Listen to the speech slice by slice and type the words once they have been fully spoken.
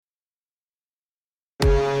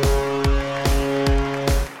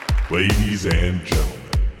Ladies and gentlemen.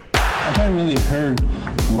 I haven't really heard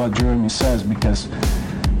what Jeremy says because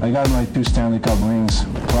I got my 2 Stanley Cup rings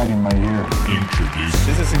right in my ear. Introduce.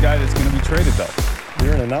 This is a guy that's going to be traded, though.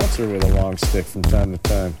 You're an announcer with a long stick from time to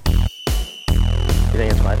time. You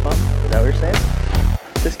think it's my fault? Is that what you're saying?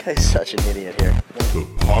 This guy's such an idiot here. The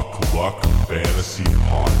Puck Luck Fantasy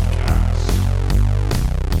Podcast.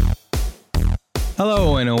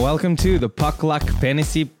 Hello and welcome to the Puck Luck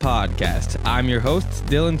Fantasy Podcast. I'm your host,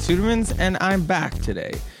 Dylan Sudemans, and I'm back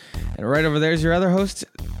today. And right over there is your other host,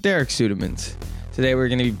 Derek Sudemans. Today we're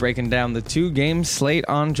going to be breaking down the 2-game slate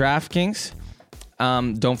on DraftKings.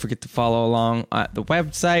 Don't forget to follow along at the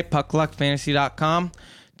website, puckluckfantasy.com.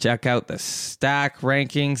 Check out the stack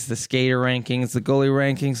rankings, the skater rankings, the goalie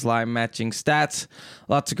rankings, line matching stats.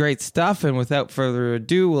 Lots of great stuff. And without further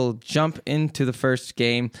ado, we'll jump into the first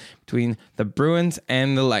game between the Bruins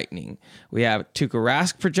and the Lightning. We have Tuukka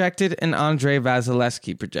Rask projected and Andrei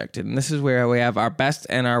Vasilevskiy projected. And this is where we have our best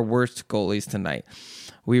and our worst goalies tonight.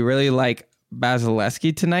 We really like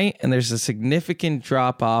Vasilevskiy tonight, and there's a significant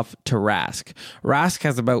drop-off to Rask. Rask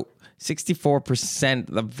has about 64%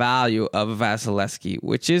 the value of Vasilevskiy,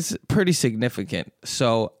 which is pretty significant.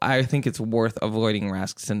 So I think it's worth avoiding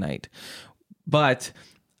Rask tonight. But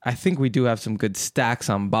I think we do have some good stacks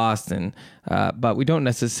on Boston, but we don't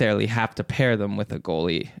necessarily have to pair them with a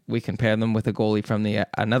goalie. We can pair them with a goalie from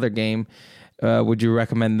another game. Would you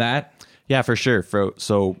recommend that? Yeah, for sure.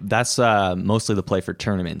 So that's mostly the play for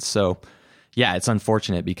tournaments. So yeah, it's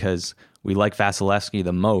unfortunate because we like Vasilevskiy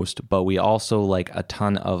the most, but we also like a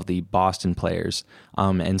ton of the Boston players.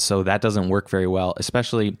 And so that doesn't work very well,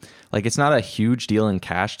 especially like it's not a huge deal in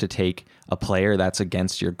cash to take a player that's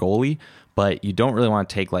against your goalie, but you don't really want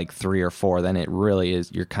to take like 3 or 4. Then it really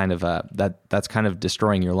is, you're kind of that's kind of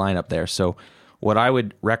destroying your lineup there. So what I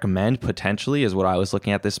would recommend potentially is what I was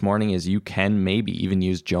looking at this morning is you can maybe even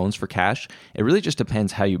use Jones for cash. It really just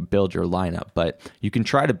depends how you build your lineup, but you can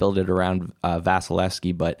try to build it around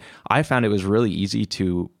Vasilevskiy. But I found it was really easy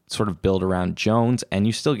to sort of build around Jones, and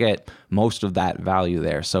you still get most of that value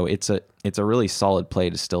there. So it's a really solid play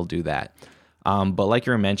to still do that. But like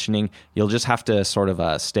you were mentioning, you'll just have to sort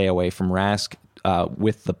of stay away from Rask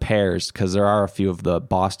with the pairs because there are a few of the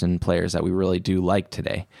Boston players that we really do like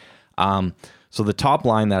today. So the top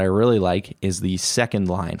line that I really like is the second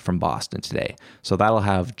line from Boston today. So that'll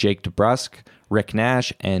have Jake DeBrusk, Rick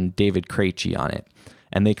Nash, and David Krejci on it.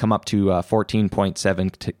 And they come up to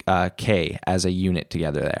 14.7 K as a unit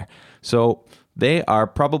together there. So they are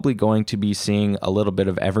probably going to be seeing a little bit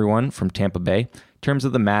of everyone from Tampa Bay. In terms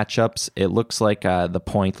of the matchups, it looks like the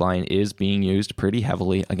point line is being used pretty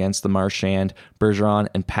heavily against the Marchand, Bergeron,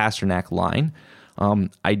 and Pastrnak line.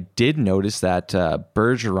 I did notice that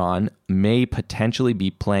Bergeron may potentially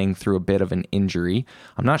be playing through a bit of an injury.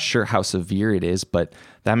 I'm not sure how severe it is, but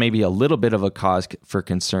that may be a little bit of a cause for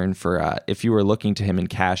concern for if you were looking to him in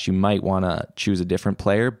cash, you might want to choose a different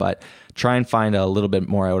player, but try and find a little bit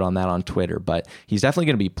more out on that on Twitter. But he's definitely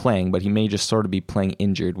going to be playing, but he may just sort of be playing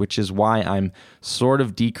injured, which is why I'm sort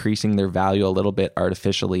of decreasing their value a little bit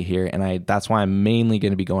artificially here. And that's why I'm mainly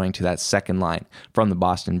going to be going to that second line from the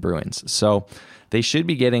Boston Bruins. So they should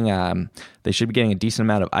be getting a decent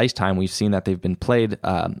amount of ice time. We've seen that they've been played.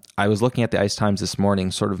 I was looking at the ice times this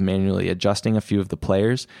morning, sort of manually adjusting a few of the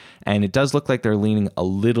players, and it does look like they're leaning a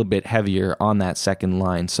little bit heavier on that second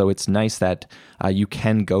line. So it's nice that you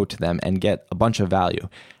can go to them and get a bunch of value.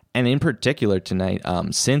 And in particular tonight,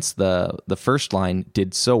 since the first line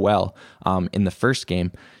did so well in the first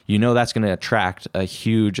game, you know that's going to attract a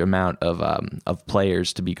huge amount of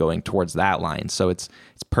players to be going towards that line. So it's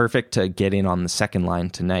perfect to get in on the second line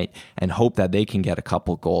tonight and hope that they can get a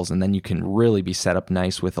couple goals, and then you can really be set up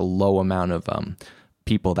nice with a low amount of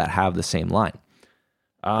people that have the same line.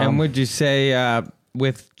 And would you say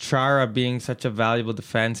with Chara being such a valuable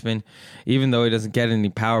defenseman, even though he doesn't get any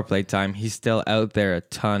power play time, he's still out there a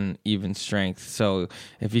ton even strength. So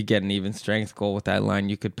if you get an even strength goal with that line,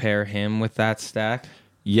 you could pair him with that stack.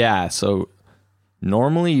 Yeah, so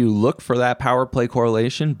normally you look for that power play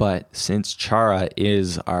correlation, but since Chara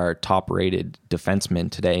is our top rated defenseman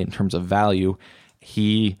today in terms of value,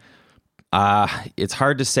 it's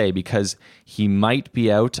hard to say because he might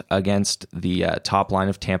be out against the top line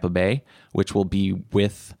of Tampa Bay, which will be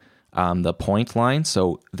with the point line.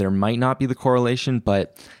 So there might not be the correlation,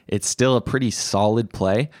 but it's still a pretty solid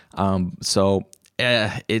play. So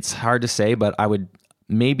it's hard to say, but I would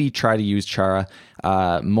maybe try to use Chara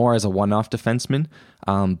more as a one-off defenseman.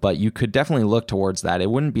 But you could definitely look towards that. It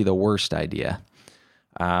wouldn't be the worst idea.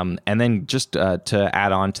 And then just to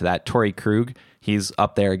add on to that, Torrey Krug, he's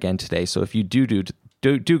up there again today. So if you do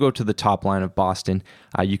go to the top line of Boston,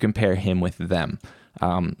 you can pair him with them.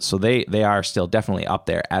 So they are still definitely up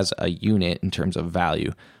there as a unit in terms of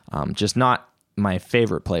value. Just not my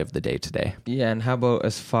favorite play of the day today. Yeah, and how about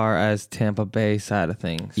as far as Tampa Bay side of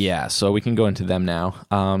things? Yeah, so we can go into them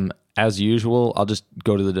now. As usual, I'll just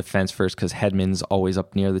go to the defense first because Hedman's always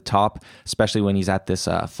up near the top, especially when he's at this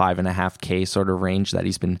 5.5K sort of range that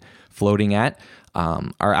he's been floating at.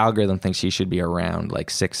 Our algorithm thinks he should be around like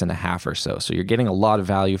 6.5 or so. So you're getting a lot of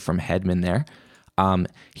value from Hedman there.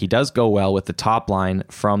 He does go well with the top line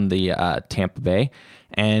from the Tampa Bay.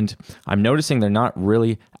 And I'm noticing they're not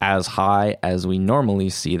really as high as we normally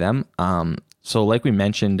see them. So like we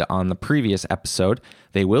mentioned on the previous episode,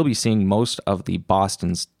 they will be seeing most of the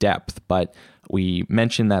Boston's depth, but we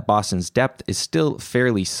mentioned that Boston's depth is still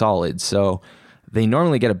fairly solid. So they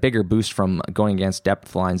normally get a bigger boost from going against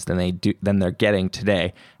depth lines than they're getting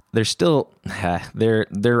today. They're still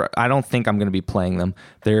I don't think I'm going to be playing them.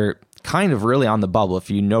 They're kind of really on the bubble. If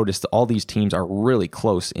you notice, all these teams are really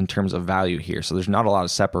close in terms of value here. So there's not a lot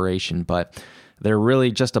of separation, but they're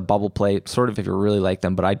really just a bubble play, sort of if you really like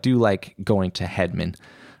them. But I do like going to Hedman.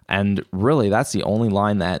 And really, that's the only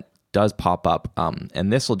line that does pop up.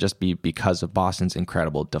 And this will just be because of Boston's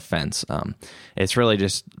incredible defense. It's really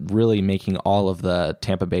just really making all of the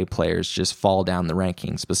Tampa Bay players just fall down the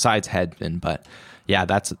rankings besides Hedman. But yeah,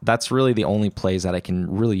 that's really the only plays that I can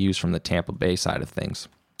really use from the Tampa Bay side of things.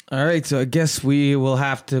 All right, so I guess we will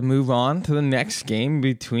have to move on to the next game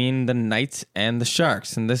between the Knights and the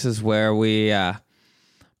Sharks. And this is where we,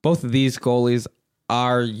 both of these goalies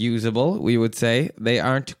are usable, we would say. They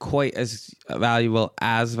aren't quite as valuable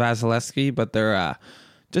as Vasilevsky, but they're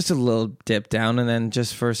just a little dip down. And then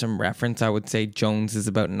just for some reference, I would say Jones is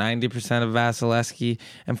about 90% of Vasilevsky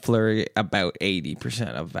and Fleury about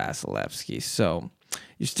 80% of Vasilevsky. So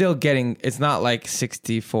you're still getting, it's not like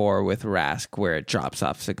 64 with Rask where it drops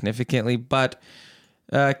off significantly, but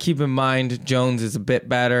keep in mind Jones is a bit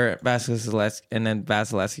better, Vasilevsky, and then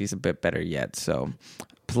Vasilevsky is a bit better yet. So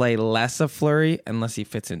play less of Fleury unless he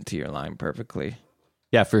fits into your line perfectly.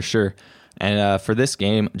 Yeah, for sure. And for this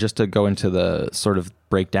game, just to go into the sort of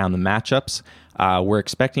break down the matchups, we're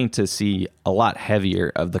expecting to see a lot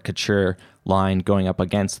heavier of the Couture line going up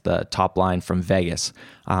against the top line from Vegas.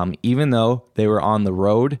 Even though they were on the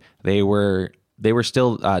road, they were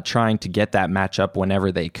still trying to get that matchup whenever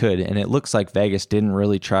they could, and it looks like Vegas didn't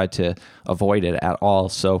really try to avoid it at all.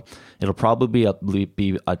 So it'll probably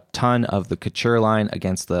be a ton of the Couture line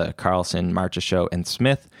against the Carlson, Marchessault, and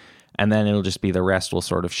Smith, and then it'll just be the rest will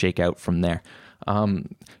sort of shake out from there. So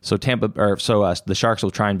the Sharks will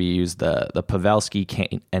try and use the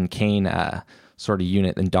Pavelski and Kane sort of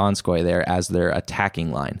unit and Donskoy there as their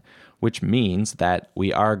attacking line, which means that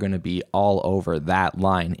we are going to be all over that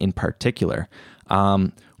line in particular.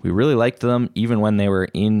 We really liked them even when they were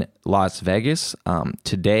in Las Vegas.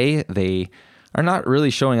 Today, they are not really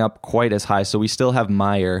showing up quite as high, so we still have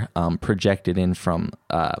Meyer projected in from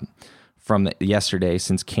yesterday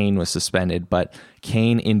since Kane was suspended, but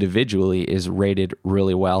Kane individually is rated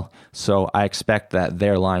really well. So I expect that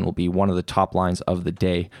their line will be one of the top lines of the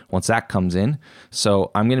day once that comes in.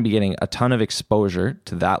 So I'm going to be getting a ton of exposure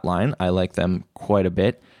to that line. I like them quite a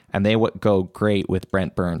bit, and they would go great with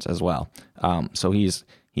Brent Burns as well. So he's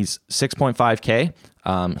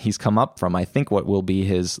 6.5K. He's come up from, I think, what will be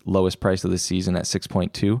his lowest price of the season at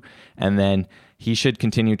 6.2, and then he should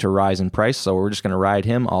continue to rise in price, so we're just going to ride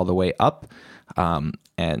him all the way up.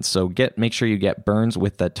 And so make sure you get Burns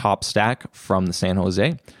with the top stack from the San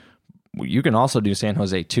Jose. You can also do San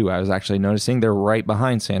Jose 2. I was actually noticing they're right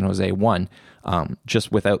behind San Jose 1, just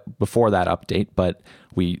before that update, but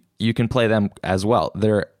you can play them as well.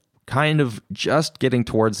 They're kind of just getting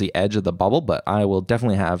towards the edge of the bubble, but I will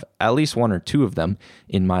definitely have at least one or two of them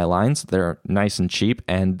in my lines. They're nice and cheap,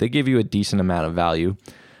 and they give you a decent amount of value.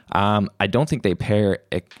 I don't think they pair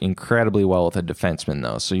incredibly well with a defenseman,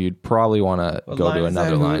 though, so you'd probably want to go to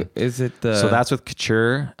another line. So that's with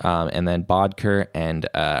Couture, and then Bodker and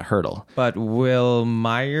Hertl. But will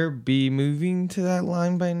Meyer be moving to that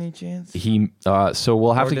line by any chance? So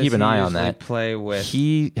we'll have to keep an eye on that. Play with?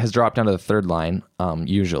 He has dropped down to the third line,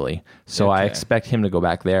 usually. So I expect him to go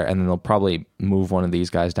back there, and then they'll probably move one of these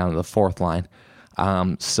guys down to the fourth line.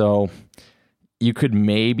 So you could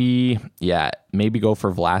maybe go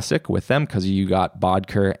for Vlasic with them because you got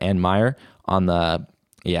Bodker and Meyer on the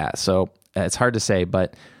So it's hard to say,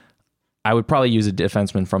 but I would probably use a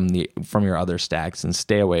defenseman from your other stacks and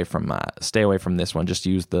stay away from this one. Just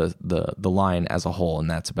use the line as a whole, and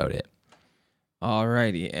that's about it.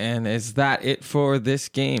 Alrighty, and is that it for this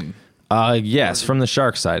game? Yes, from the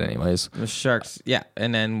Sharks side anyways. The Sharks, yeah.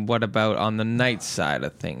 And then what about on the Knights side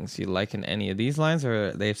of things? You liking any of these lines,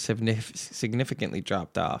 or they've significantly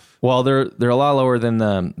dropped off? Well, they're a lot lower than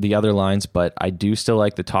the other lines, but I do still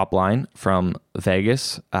like the top line from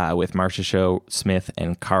Vegas with Marchessault, Smith,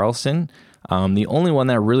 and Karlsson. The only one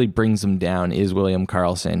that really brings them down is William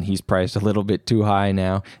Karlsson. He's priced a little bit too high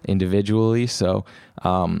now individually. So,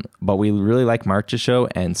 but we really like Marchessault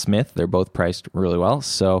and Smith. They're both priced really well.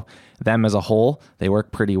 So them as a whole, they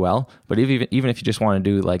work pretty well. But even if you just want to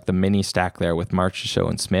do like the mini stack there with Marchessault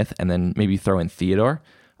and Smith, and then maybe throw in Theodore,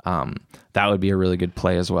 that would be a really good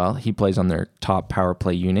play as well. He plays on their top power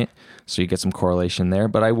play unit, so you get some correlation there.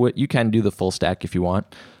 But you can do the full stack if you want.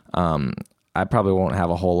 I probably won't have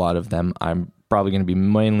a whole lot of them. I'm probably going to be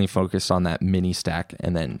mainly focused on that mini stack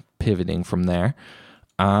and then pivoting from there.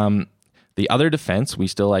 The other defense, we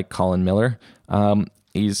still like Colin Miller.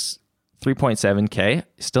 He's 3.7K,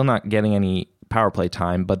 still not getting any power play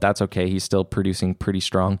time, but that's okay. He's still producing pretty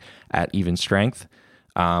strong at even strength.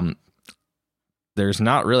 There's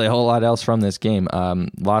not really a whole lot else from this game.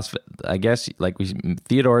 I guess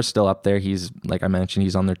Theodore's still up there. He's, like I mentioned,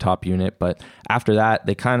 he's on their top unit, but after that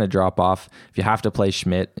they kind of drop off. If you have to play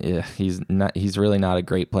Schmidt, he's really not a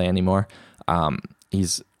great play anymore.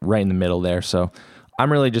 He's right in the middle there, so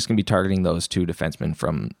I'm really just gonna be targeting those two defensemen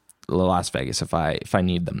from Las Vegas if I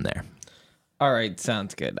need them there. All right,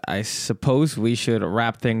 sounds good. I suppose we should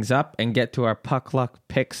wrap things up and get to our puck luck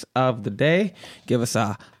picks of the day. Give us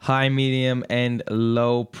a high, medium, and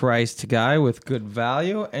low priced guy with good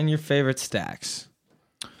value and your favorite stacks.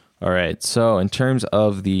 All right, so in terms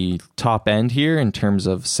of the top end here, in terms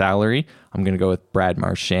of salary, I'm going to go with Brad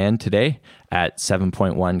Marchand today at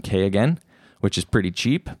 7.1K again, which is pretty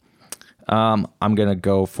cheap. I'm going to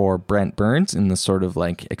go for Brent Burns in the sort of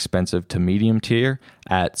like expensive to medium tier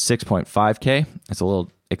at 6.5K. It's a little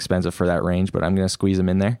expensive for that range, but I'm going to squeeze him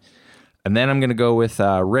in there. And then I'm going to go with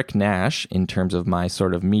Rick Nash in terms of my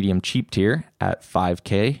sort of medium cheap tier at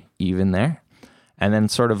 5K even there. And then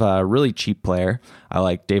sort of a really cheap player, I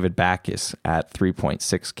like David Backes at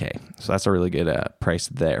 3.6K. So that's a really good price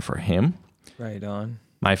there for him. Right on.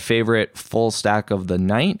 My favorite full stack of the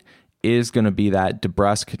night is going to be that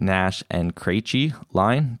DeBrusk, Nash, and Krejci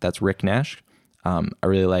line. That's Rick Nash. I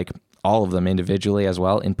really like all of them individually as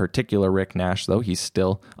well. In particular, Rick Nash, though, he's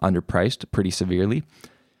still underpriced pretty severely.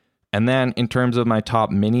 And then in terms of my top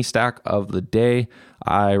mini stack of the day,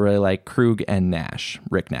 I really like Krug and Nash.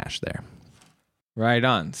 Rick Nash there. Right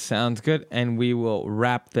on. Sounds good. And we will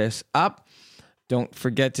wrap this up. Don't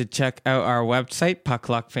forget to check out our website,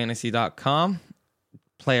 puckluckfantasy.com.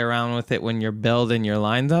 Play around with it when you're building your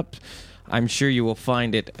lines up. I'm sure you will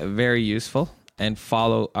find it very useful. And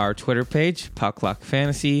follow our Twitter page, Puck Luck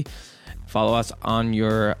Fantasy. Follow us on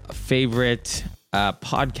your favorite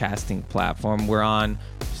podcasting platform. We're on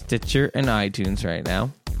Stitcher and iTunes right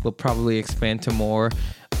now. We'll probably expand to more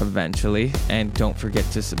eventually. And don't forget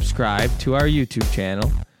to subscribe to our YouTube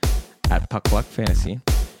channel at Puck Luck Fantasy.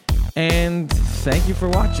 And thank you for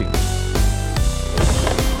watching.